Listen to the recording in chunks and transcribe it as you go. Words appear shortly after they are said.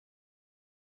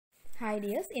Hi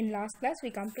dears, in last class we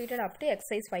completed up to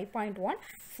exercise 5.1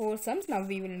 4 sums. Now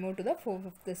we will move to the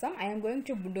 4th sum. I am going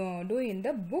to do in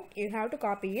the book. You have to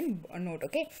copy in a note.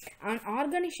 Okay. An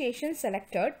organization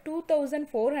selected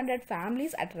 2,400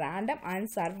 families at random and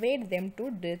surveyed them to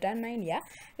determine a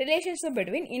relationship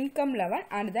between income level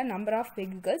and the number of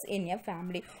vehicles in a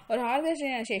family. Or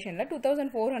organization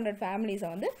 2,400 families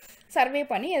on the survey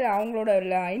பண்ணி அவங்களோட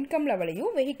income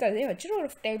levelையும் vehicleையும் வச்சு ஒரு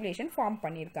tabulation form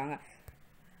பண்ணிருக்காங்க.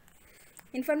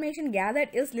 Information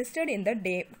gathered is listed in the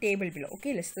table below.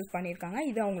 Okay, list பண்ணிருக்காங்க.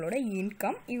 இது அவங்களோட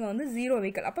income. இவங்க வந்து 0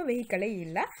 vehicle. அப்ப vehicle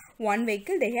இல்ல. 1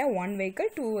 vehicle, they have 1 vehicle,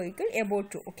 2 vehicle, about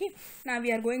 2. Okay. Now we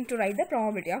are going to write the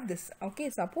probability of this. Okay,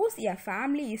 suppose a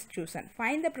family is chosen.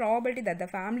 Find the probability that the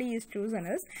family is chosen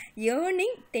is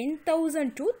earning 10,000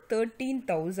 to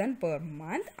 13,000 per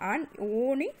month and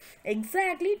owning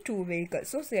exactly 2 vehicles.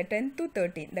 So 10 to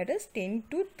 13. That is 10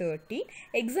 to 13.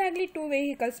 Exactly 2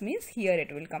 vehicles means here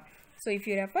it will come. So if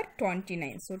you refer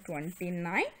 29, so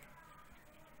 29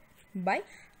 by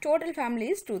total family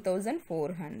is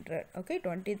 2,400. Okay,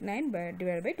 29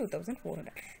 divided by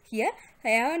 2,400. Here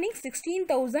earning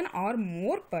 16,000 or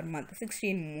more per month,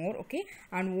 16 more. Okay,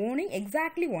 and owning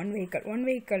exactly one vehicle. One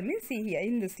vehicle means see here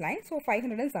in this line. So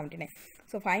 579.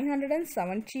 So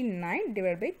 579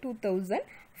 divided by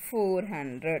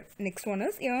 2,400. Next one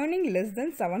is earning less than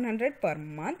 700 per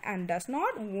month and does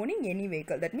not owning any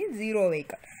vehicle. That means 0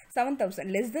 vehicle. 7,000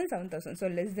 less than 7,000. So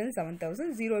less than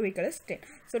 7,000, 0 vehicle is 10.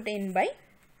 So 10 by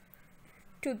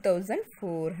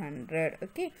 2,400.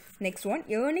 Okay. Next one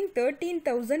earning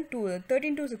 13,000 to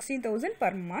 13 to 16,000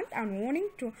 per month and owning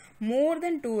to more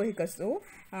than 2 vehicles. So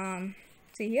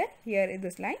see here is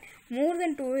this line, more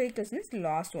than 2 vehicles is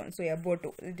last one. So about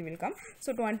 2 it will come. So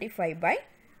 25 by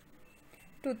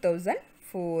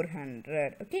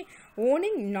 2,400. Okay,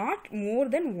 owning not more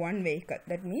than 1 vehicle,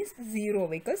 that means 0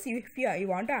 vehicles. If you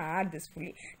want to add this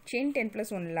fully, 10 plus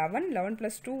 1 11, 11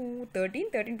 plus 2 13,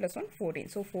 13 plus 1 14.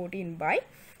 So 14 by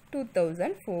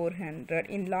 2,400.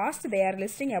 In last they are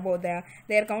listing about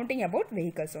they are counting about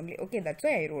vehicles only. Okay, that's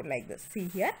why I wrote like this. See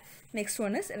here. Next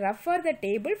one is refer the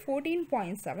table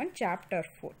 14.7 chapter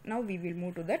 4. Now we will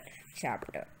move to that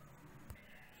chapter.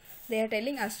 They are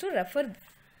telling us to refer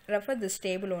this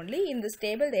table only. In this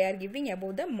table they are giving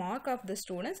about the mark of the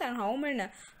students and how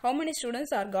many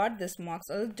students are got this marks.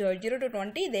 So 0 to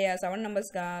 20 they are 7 numbers,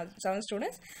 7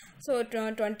 students. So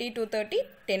 20 to 30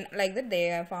 10, like that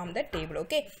they form the table.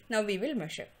 Okay, now we will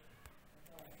measure.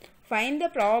 Find the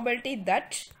probability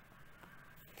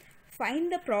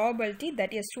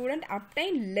that a student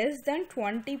obtain less than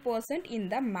 20% in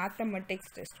the mathematics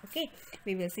test. Okay,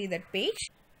 we will see that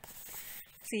page.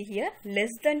 See here, less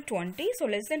than 20. So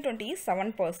less than 20 is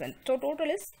 7%. So total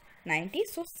is 90.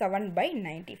 So 7 by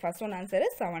 90. First one answer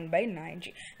is 7 by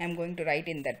 90. I am going to write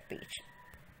in that page.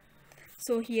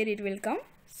 So here it will come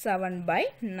 7 by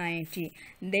 90.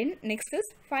 Then next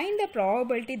is find the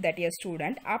probability that a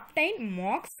student obtain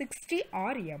marks 60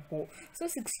 or above. So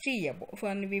 60 above.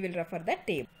 So we will refer the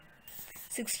table.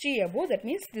 60 above, that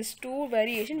means this 2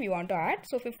 variation we want to add.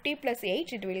 So 50 plus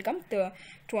 8 it will come to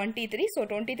 23. So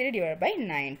 23 divided by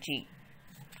 90.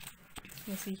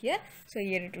 You see here. So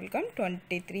here it will come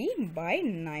 23 by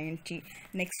 90.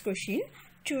 Next question.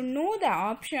 To know the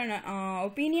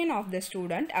opinion of the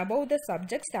student about the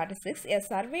subject statistics, a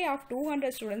survey of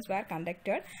 200 students were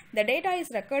conducted. The data is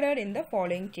recorded in the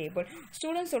following table.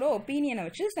 Students oda opinion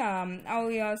which is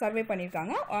survey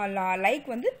பண்ணிருக்காங்க. Like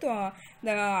வந்து the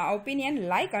opinion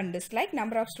like and dislike.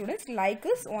 Number of students like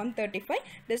is 135,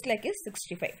 dislike is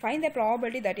 65. Find the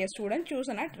probability that a student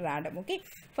chosen at random. Okay,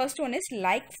 first one is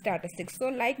like statistics. So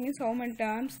like means how many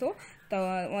times. So the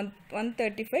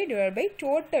 135 divided by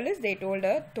total is they told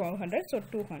 200, so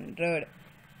 200.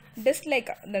 Dislike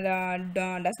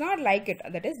does not like it,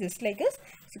 that is dislike is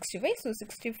 65, so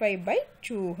 65 by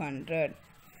 200.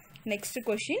 Next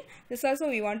question, this also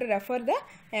we want to refer the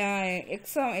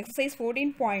exercise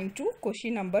 14.2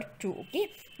 question number 2. Okay,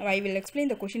 now I will explain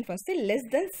the question first. Less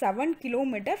than 7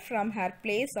 km from her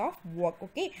place of work.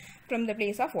 Okay, from the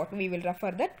place of work we will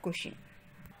refer that question.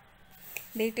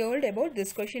 They told about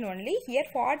this question only. Here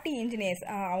 40 engineers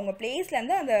அவங்க பிளேஸ்ல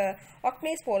இருந்து அந்த work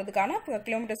place போறதுக்கான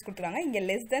kilometres கொடுத்துறாங்க. இங்க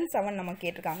less than 7 நமக்கு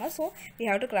கேட்டிருக்காங்க. So we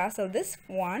have to cross out this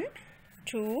 1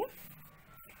 2.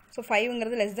 So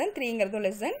 5ங்கிறது less than, 3ங்கிறது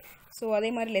less than. So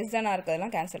அதே மாதிரி less than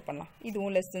இருக்கதெல்லாம் கேன்சல் பண்ணலாம்.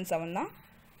 இதுவும் less than 7 தான்.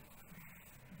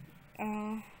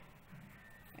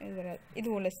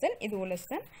 இதுவும் less than, இதுவும் less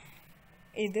than.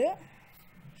 இது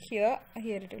here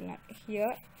it will not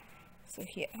here. So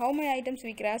here, how many items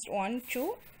we crossed? 1, 2,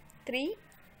 3,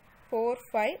 4,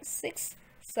 5, 6,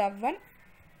 7.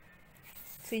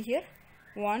 See here,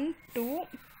 1, 2,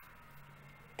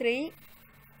 3,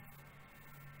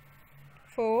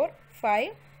 4,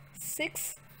 5,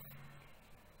 6,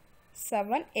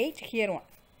 7, 8, here 1,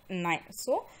 9.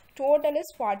 So total is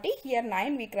 40. Here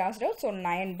 9 we crossed out. So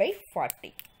 9 by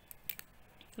 40.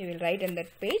 We will write on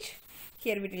that page.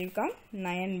 Here it will come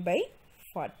 9 by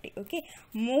 40. Okay.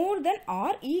 More than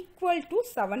or equal to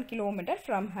 7 km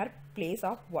from her place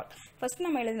of work. First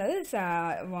நம்ம எழுதுனது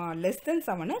less than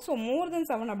 7. So more than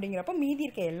 7 அப்படிங்கிறப்ப மீதி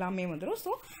இருக்க எல்லாமே வந்துரும்.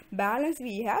 So balance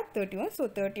we have 31. So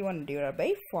 31 divided by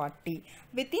 40.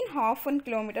 Within half an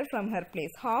kilometer from her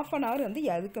place. Half an hour வந்து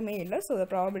எதுக்குமே இல்லை. So the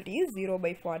probability is 0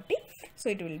 by 40. So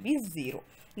it will be 0.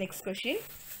 Next question.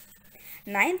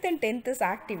 9th and 10th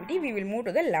activity, we will move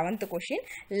to the 11th question.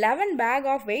 11 bag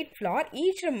of weight flour,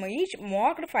 each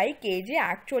marked 5 kg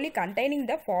actually containing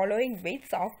the following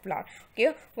weights of flour. Okay,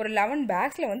 ஒரு 11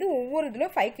 bagsல வந்து ஒவ்வொரு இதுல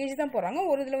 5 kg தான் போறாங்க.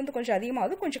 ஒரு இதுல வந்து கொஞ்சம்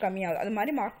அதிகமாகுது, கொஞ்சம் கம்மியாகுது. அது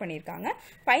மாதிரி மார்க் பண்ணிருக்காங்க.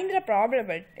 Find the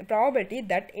probability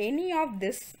that any of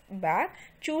this bag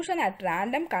chosen at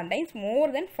random contains more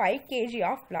than 5 kg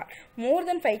of flour. More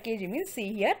than 5 kg means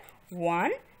see here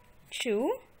 1, 2,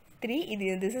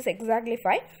 3, this is exactly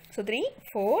 5. So 3,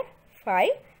 4, 5,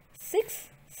 6,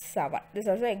 7. This is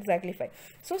also exactly 5.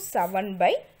 So 7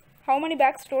 by, how many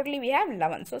bags totally we have?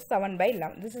 11. So 7 by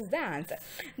 11. This is the answer.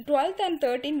 12th and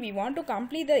 13 we want to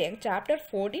complete the chapter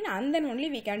 14 and then only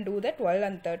we can do the 12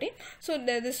 and 13. So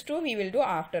this two we will do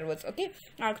afterwards. Okay.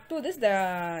 After this the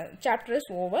chapter is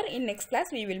over. In next class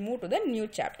we will move to the new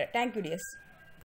chapter. Thank you dears.